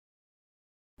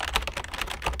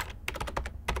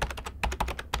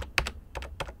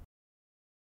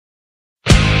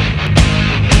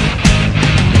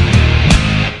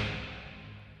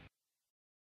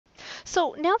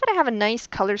So now that I have a nice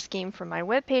color scheme for my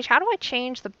web page, how do I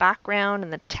change the background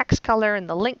and the text color and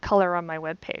the link color on my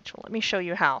web page? Well, let me show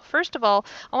you how. First of all,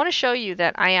 I want to show you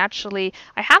that I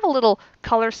have a little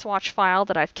color swatch file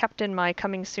that I've kept in my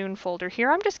coming soon folder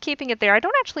here. I'm just keeping it there. I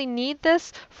don't actually need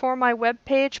this for my web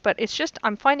page, but it's just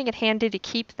I'm finding it handy to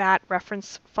keep that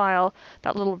reference file,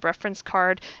 that little reference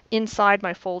card inside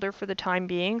my folder for the time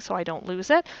being so I don't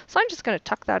lose it. So I'm just going to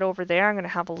tuck that over there. I'm going to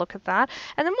have a look at that.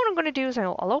 And then what I'm going to do is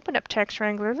I'll open up Text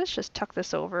Wrangler. Let's just tuck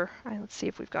this over. Let's see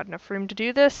if we've got enough room to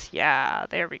do this. Yeah,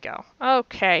 there we go.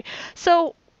 Okay,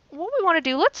 so what we want to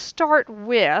do, let's start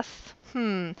with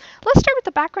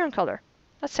the background color.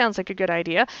 That sounds like a good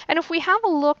idea. And if we have a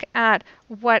look at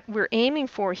what we're aiming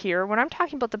for here, when I'm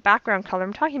talking about the background color,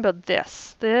 I'm talking about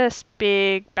this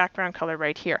big background color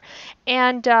right here.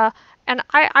 And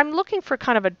I'm looking for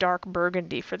kind of a dark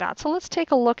burgundy for that. So let's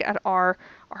take a look at our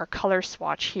color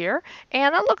swatch here.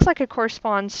 And that looks like it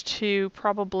corresponds to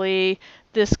probably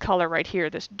this color right here,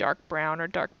 this dark brown or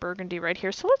dark burgundy right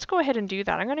here. So let's go ahead and do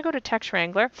that. I'm going to go to Text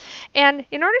Wrangler. And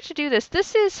in order to do this,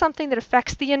 this is something that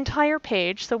affects the entire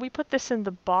page. So we put this in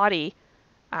the body,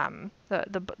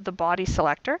 the body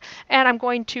selector. And I'm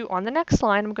going to, on the next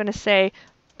line, I'm going to say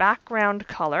background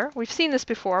color. We've seen this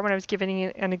before when I was giving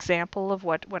an example of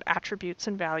what attributes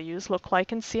and values look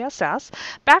like in CSS.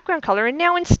 Background color, and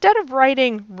now instead of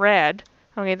writing red,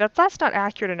 okay, that's not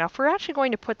accurate enough. We're actually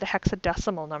going to put the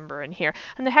hexadecimal number in here.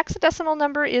 And the hexadecimal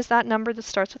number is that number that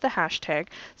starts with a hashtag.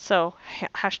 So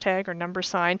hashtag or number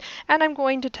sign. And I'm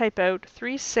going to type out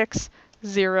 360,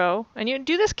 and you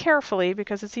do this carefully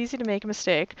because it's easy to make a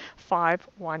mistake,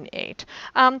 518.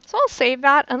 So I'll save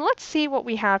that, and let's see what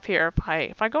we have here.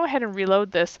 If I go ahead and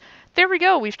reload this, there we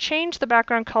go. We've changed the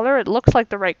background color. It looks like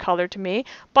the right color to me.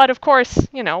 But of course,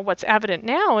 you know, what's evident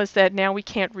now is that now we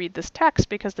can't read this text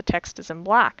because the text is in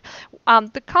black.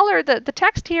 The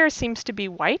text here seems to be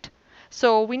white.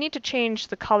 So we need to change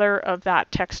the color of that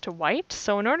text to white.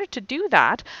 So in order to do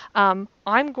that,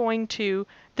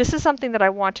 this is something that I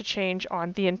want to change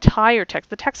on the entire text,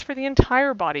 the text for the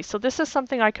entire body. So this is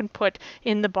something I can put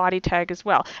in the body tag as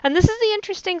well. And this is the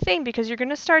interesting thing because you're going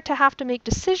to start to have to make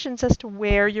decisions as to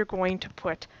where you're going to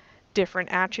put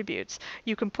different attributes.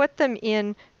 You can put them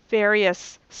in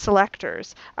various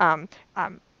selectors.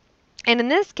 And in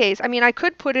this case, I mean, I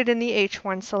could put it in the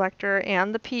H1 selector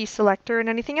and the P selector and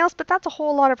anything else, but that's a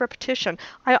whole lot of repetition.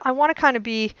 I want to kind of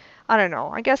be, I don't know,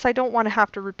 I guess I don't want to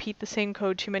have to repeat the same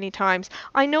code too many times.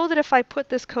 I know that if I put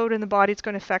this code in the body, it's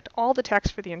going to affect all the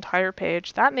text for the entire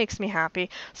page. That makes me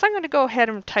happy. So I'm going to go ahead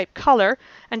and type color,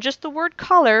 and just the word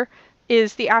color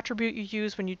is the attribute you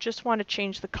use when you just want to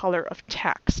change the color of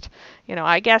text. You know,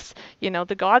 I guess, you know,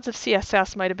 the gods of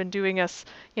CSS might have been doing us,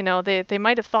 you know, they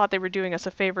might have thought they were doing us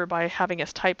a favor by having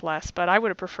us type less, but I would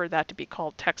have preferred that to be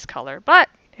called text color. But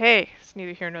hey, it's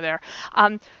neither here nor there.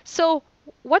 So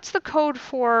what's the code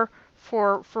for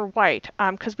white?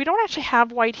 Because we don't actually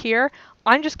have white here.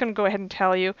 I'm just going to go ahead and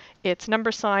tell you it's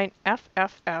 $FFFFFF.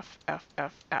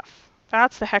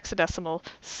 That's the hexadecimal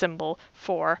symbol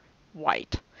for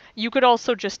white. You could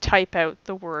also just type out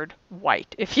the word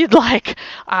white if you'd like,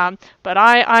 but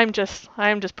I'm just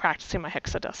practicing my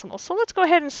hexadecimal. So let's go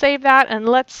ahead and save that, and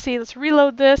let's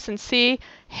reload this and see.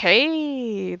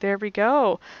 Hey, there we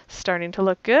go. Starting to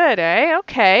look good, eh?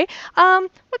 Okay.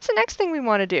 What's the next thing we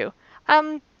want to do?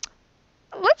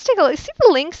 Let's take a look. See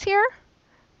the links here?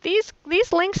 These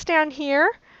links down here.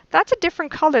 That's a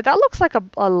different color. That looks like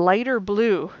a lighter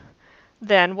blue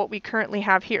than what we currently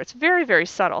have here. It's very, very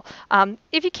subtle.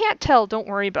 If you can't tell, don't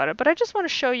worry about it, but I just want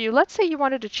to show you, let's say you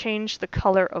wanted to change the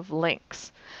color of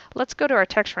links. Let's go to our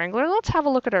Text Wrangler. Let's have a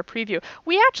look at our preview.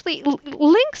 We actually,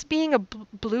 links being a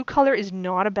blue color is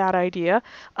not a bad idea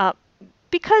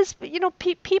because, you know,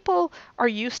 people are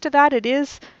used to that. It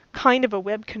is kind of a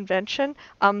web convention.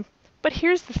 But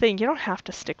here's the thing, you don't have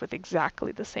to stick with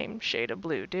exactly the same shade of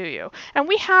blue, do you? And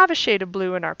we have a shade of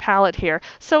blue in our palette here,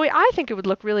 so I think it would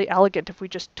look really elegant if we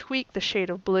just tweak the shade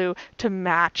of blue to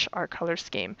match our color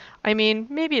scheme. I mean,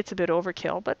 maybe it's a bit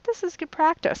overkill, but this is good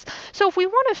practice. So if we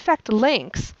want to affect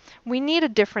links, we need a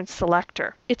different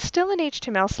selector. It's still an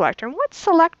HTML selector, and what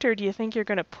selector do you think you're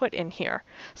going to put in here?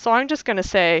 So I'm just going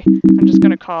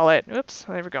to call it, oops,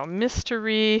 there we go,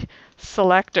 mystery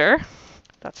selector.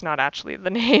 That's not actually the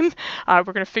name. We're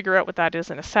going to figure out what that is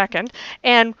in a second.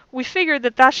 And we figured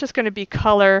that that's just going to be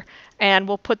color, and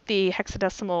we'll put the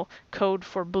hexadecimal code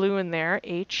for blue in there,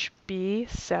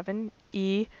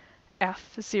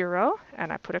 HB7EF0,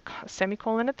 and I put a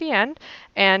semicolon at the end,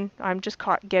 and I'm just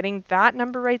getting that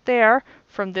number right there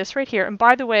from this right here. And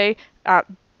by the way,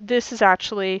 this is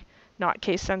actually not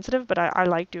case sensitive, but I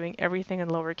like doing everything in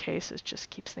lowercase. It just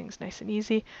keeps things nice and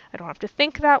easy. I don't have to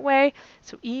think that way.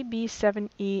 So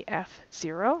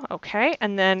EB7EF0, okay,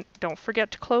 and then don't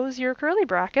forget to close your curly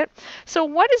bracket. So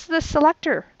what is the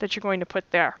selector that you're going to put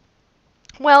there?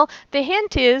 Well, the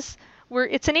hint is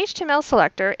it's an HTML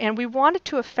selector, and we want it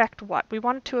to affect what? We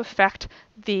want it to affect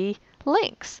the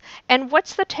links. And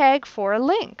what's the tag for a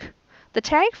link? The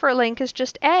tag for a link is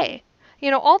just A. You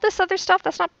know, all this other stuff,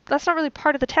 that's not really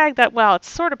part of the tag. Well, it's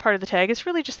sort of part of the tag. It's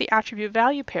really just the attribute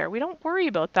value pair. We don't worry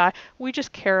about that. We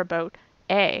just care about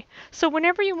A. So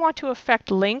whenever you want to affect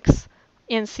links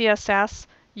in CSS,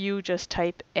 you just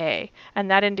type A, and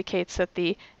that indicates that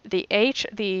the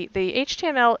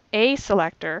HTML A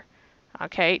selector,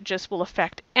 okay, just will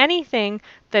affect anything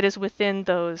that is within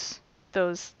those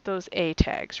A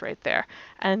tags right there.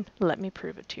 And let me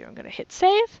prove it to you. I'm going to hit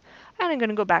save, and I'm going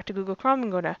to go back to Google Chrome. I'm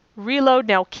going to reload.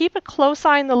 Now keep a close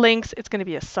eye on the links. It's going to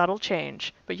be a subtle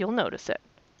change, but you'll notice it.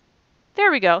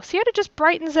 There we go. See how it just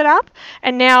brightens it up?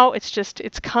 And now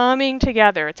it's coming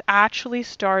together. It's actually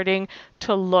starting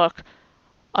to look,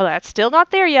 oh, that's still not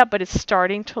there yet, but it's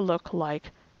starting to look like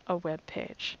a web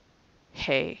page.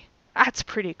 Hey, that's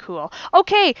pretty cool.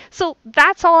 Okay, so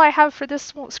that's all I have for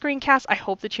this screencast. I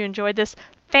hope that you enjoyed this.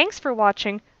 Thanks for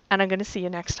watching, and I'm going to see you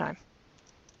next time.